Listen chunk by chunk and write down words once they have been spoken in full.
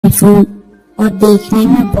ہوں اور دیکھنے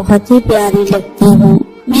میں بہت ہی پیاری لگتی ہوں۔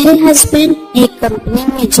 میرے ہسبینڈ ایک کمپنی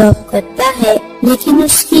میں جاب کرتا ہے، لیکن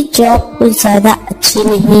اس کی جاب کچھ زیادہ اچھی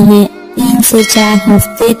نہیں ہے۔ 3 سے 4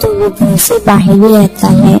 ہفتے تو وہ گھر سے باہر ہی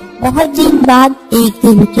رہتا ہے۔ بہت دن بعد ایک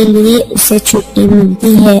دن کے لیے اسے چھٹی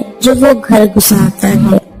ملتی ہے جو وہ گھر گزارتا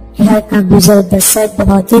ہے۔ گھر کا گزر بسر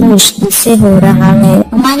بہت ہی مشکل سے ہو رہا ہے۔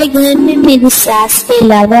 ہمارے گھر میں میری ساس کے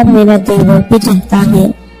علاوہ میرا دیور بھی رہتا ہے،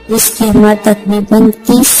 جس کی عمر تقریباً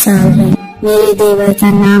 30 سال ہے۔ میرے دیور کا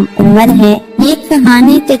نام عمر ہے۔ یہ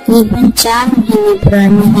کہانی تقریباً 4 مہینے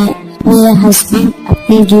پرانی ہے۔ میرا ہسبینڈ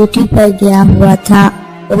اپنی ڈیوٹی پر گیا ہوا تھا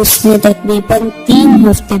اور اس نے تقریباً 3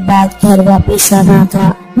 ہفتے بعد گھر واپس آنا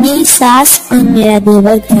تھا۔ میری ساس اور میرا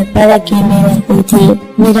دیور گھر پر اکیلے رہتے تھے۔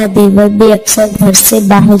 میرا دیور بھی اکثر گھر سے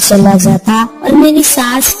باہر چلا جاتا اور میری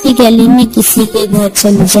ساس بھی گلی میں کسی کے گھر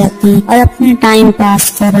چلی جاتی اور اپنا ٹائم پاس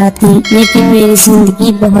کراتی، لیکن میری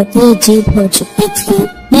زندگی بہت ہی عجیب ہو چکی تھی۔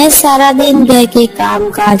 میں سارا دن گھر کے کام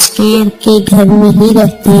کاج کے گھر میں ہی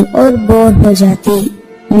رہتی اور بور ہو جاتی۔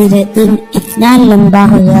 میرا دن اتنا لمبا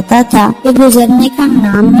ہو جاتا تھا کہ گزرنے کا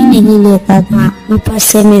نام ہی نہیں لیتا تھا۔ اوپر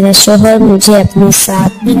سے میرا شوہر مجھے اپنے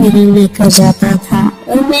ساتھ بھی نہیں لے کر جاتا تھا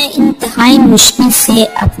اور میں انتہائی مشکل سے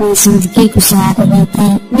اپنی زندگی گزار رہی تھی۔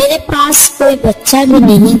 میرے پاس کوئی بچہ بھی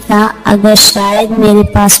نہیں تھا۔ اگر شاید میرے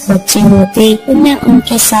پاس بچے ہوتے تو میں ان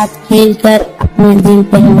کے ساتھ کھیل کر اپنا دل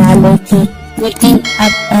بہلا لیتی، لیکن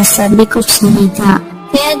اب ایسا بھی کچھ نہیں تھا۔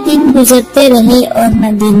 خیر دن گزرتے رہے اور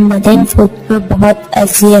میں دن بدن خود کو بہت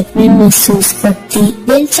اذیت میں محسوس کرتی۔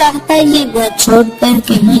 دل چاہتا یہ گھر چھوڑ کر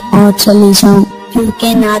کہیں اور چلی جاؤں،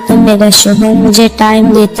 کیونکہ نہ تو میرا شوہر مجھے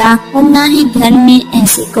ٹائم دیتا اور نہ ہی گھر میں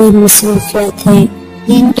ایسی کوئی مصروفیت ہے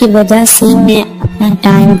جن کی وجہ سے میں اپنا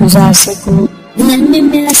ٹائم گزار سکوں۔ گھر میں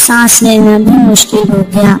میرا سانس لینا بھی مشکل ہو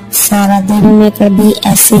گیا۔ سارا دن میں کبھی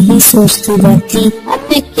ایسے ہی سوچتی رہتی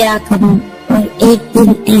اب میں کیا کروں، اور ایک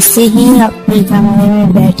دن ایسے ہی اپنے کمرے میں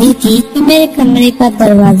بیٹھی تھی کہ میرے کمرے کا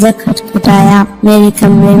دروازہ کھٹکھٹایا۔ میرے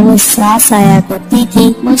کمرے میں ساس آیا کرتی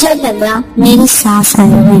تھی۔ مجھے لگا میری ساس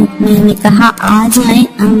آئی ہے۔ میں نے کہا آ جائیں،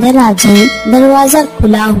 اندر آ جائیں۔ دروازہ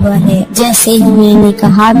کھلا ہوا ہے۔ جیسے ہی میں نے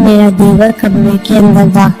کہا میرا دیور کمرے کے اندر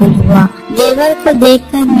داخل ہوا۔ دیور کو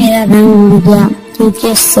دیکھ کر میرا رنگ اڑ گیا، کیونکہ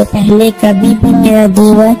اس سے پہلے کبھی بھی میرا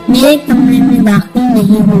دیور میرے کمرے میں داخل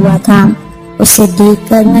نہیں ہوا تھا۔ اسے دیکھ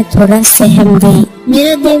کر میں تھوڑا سہم گئی۔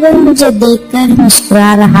 میرا دیور مجھے دیکھ کر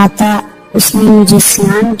مسکرا رہا تھا۔ اس نے مجھے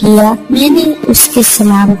سلام کیا۔ میں نے اس کے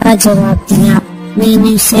سلام کا جواب دیا۔ میں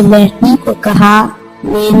نے اسے بیٹھنے کو کہا۔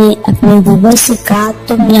 میں نے اپنے دیور سے کہا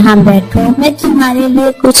تم یہاں بیٹھو، میں تمہارے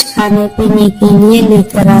لیے کچھ کھانے پینے کے لیے لے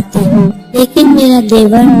کر آتی ہوں۔ لیکن میرا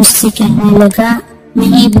دیور مجھ سے کہنے لگا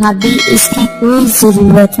نہیں بھابھی، اس کی کوئی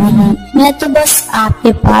ضرورت نہیں، میں تو بس آپ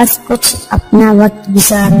کے پاس کچھ اپنا وقت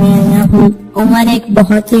گزارنے آیا ہوں۔ عمر ایک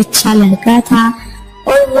بہت ہی اچھا لڑکا تھا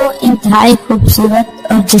اور وہ انتہائی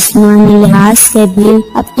خوبصورت اور جسمانی لحاظ سے بھی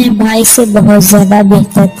اپنے بھائی سے بہت زیادہ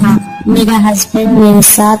بہتر تھا۔ میرا ہسبینڈ میرے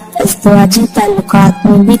ساتھ ازدواجی تعلقات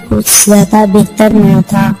میں بھی کچھ زیادہ بہتر نہ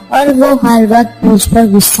تھا، اور وہ ہر وقت مجھ پر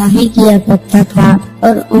غصہ ہی کیا کرتا تھا،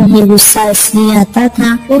 اور انہیں غصہ اس لیے آتا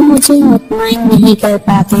تھا وہ مجھے مطمئن نہیں کر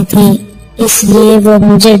پاتے تھے، اس لیے وہ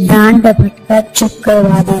مجھے ڈانٹ ڈپٹ کر چپ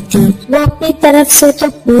کروا دیتی۔ وہ اپنی طرف سے تو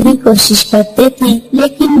پوری کوشش کرتے تھے،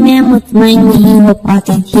 لیکن میں مطمئن نہیں ہو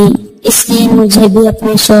پاتی تھی، اس لیے مجھے بھی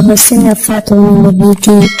اپنے شوہر سے نفرت ہونے لگی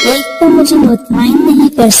تھی۔ ایک تو مجھے مطمئن نہیں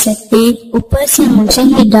کر سکتے، اوپر سے مجھے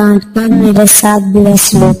ہی ڈانٹ کر میرے ساتھ برا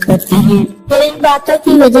سلوک کرتے ہیں۔ پھر ان باتوں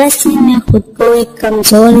کی وجہ سے میں خود کو ایک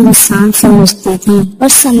کمزور انسان سمجھتی تھی اور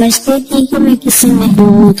سمجھتی تھی کہ میں کسی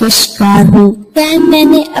محرومی کا شکار ہوں۔ پھر میں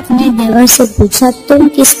نے اپنے دیور سے پوچھا تم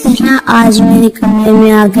کس طرح آج میرے کمرے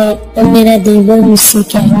میں آ گئے؟ تو میرا دیور مجھ سے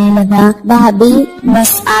کہنے لگا بھابھی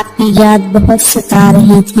بس آپ کی یاد بہت ستا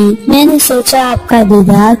رہی تھی، میں نے سوچا آپ کا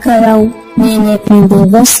دیدار کراؤں۔ میں نے اپنے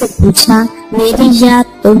دیور سے پوچھا میری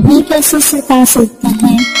یاد تمہیں کیسے ستا سکتی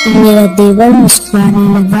ہے؟ میرا دیور مسکرانے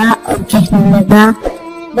لگا اور کہنے لگا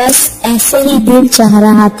بس ایسے ہی دل چاہ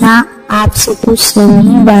رہا تھا آپ سے کچھ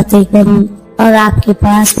نئی باتیں کروں اور آپ کے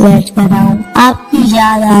پاس بیٹھ کر آؤں، آپ کی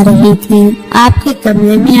یاد آ رہی تھی، آپ کے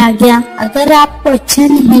کمرے میں آ گیا۔ اگر آپ کو اچھا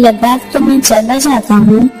نہیں لگا تو میں چلا جاتا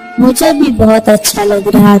ہوں۔ مجھے بھی بہت اچھا لگ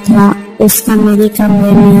رہا تھا اس کا میرے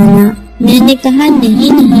کمرے میں آنا۔ میں نے کہا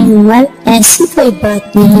نہیں عمر، ایسی کوئی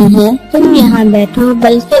بات نہیں ہے، تم یہاں بیٹھو،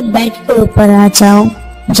 بلکہ بیٹھ کے اوپر آ جاؤ۔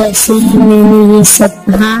 جیسے ہی میں نے یہ سب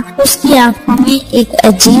کہا اس کی آنکھوں میں ایک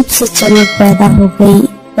عجیب سی چمک پیدا ہو گئی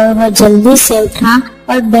اور وہ جلدی سے اٹھا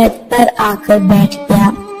اور بیڈ پر آ کر بیٹھ گیا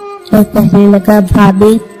اور کہنے لگا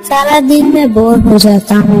بھابھی سارا دن میں بور ہو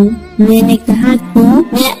جاتا ہوں۔ میں نے کہا کیوں؟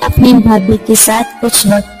 میں اپنی بھابھی کے ساتھ کچھ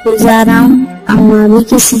وقت گزارا ہوں، اماں بھی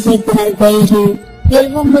کسی کے گھر گئی ہیں۔ پھر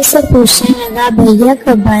وہ مجھ سے پوچھنے لگا بھیا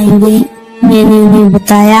کب آئیں گے؟ میں نے انہیں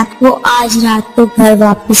بتایا وہ آج رات کو گھر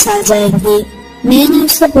واپس آ جائیں گے۔ میں نے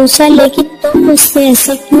اس سے پوچھا لیکن تم مجھ سے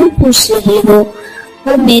ایسے کیوں پوچھ رہے ہو؟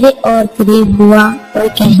 وہ میرے اور قریب ہوا اور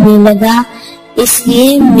کہنے لگا اس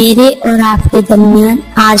لیے میرے اور آپ کے درمیان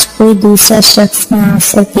آج کوئی دوسرا شخص نہ آ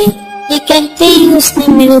سکے۔ یہ کہتے ہی اس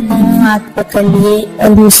نے میرے دونوں ہاتھ پکڑ لیے اور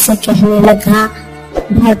مجھ سے کہنے لگا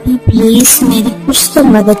بھابھی پلیز میری کچھ تو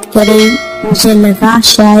مدد کریں۔ مجھے لگا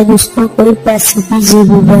شاید اس کو کوئی پیسے کی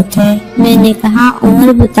ضرورت ہے۔ میں نے کہا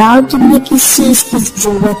عمر بتاؤ تمہیں کس چیز کی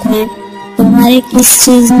ضرورت ہے، تمہارے کس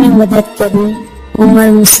چیز میں مدد کروں؟ عمر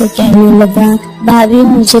مجھ سے کہنے لگا بھابھی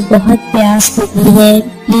مجھے بہت پیاس لگی ہے،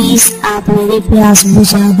 پلیز آپ میری پیاس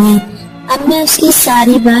بجھا دیں۔ اب میں اس کی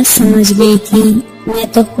ساری بات سمجھ گئی تھی، میں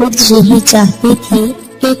تو خود یہی چاہتی تھی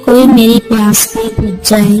کہ کوئی میری پیاس بھی بجھ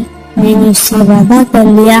جائے۔ میں نے اس سے وعدہ کر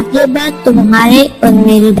لیا یہ بات تمہارے اور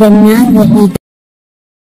میرے درمیان رہے گی۔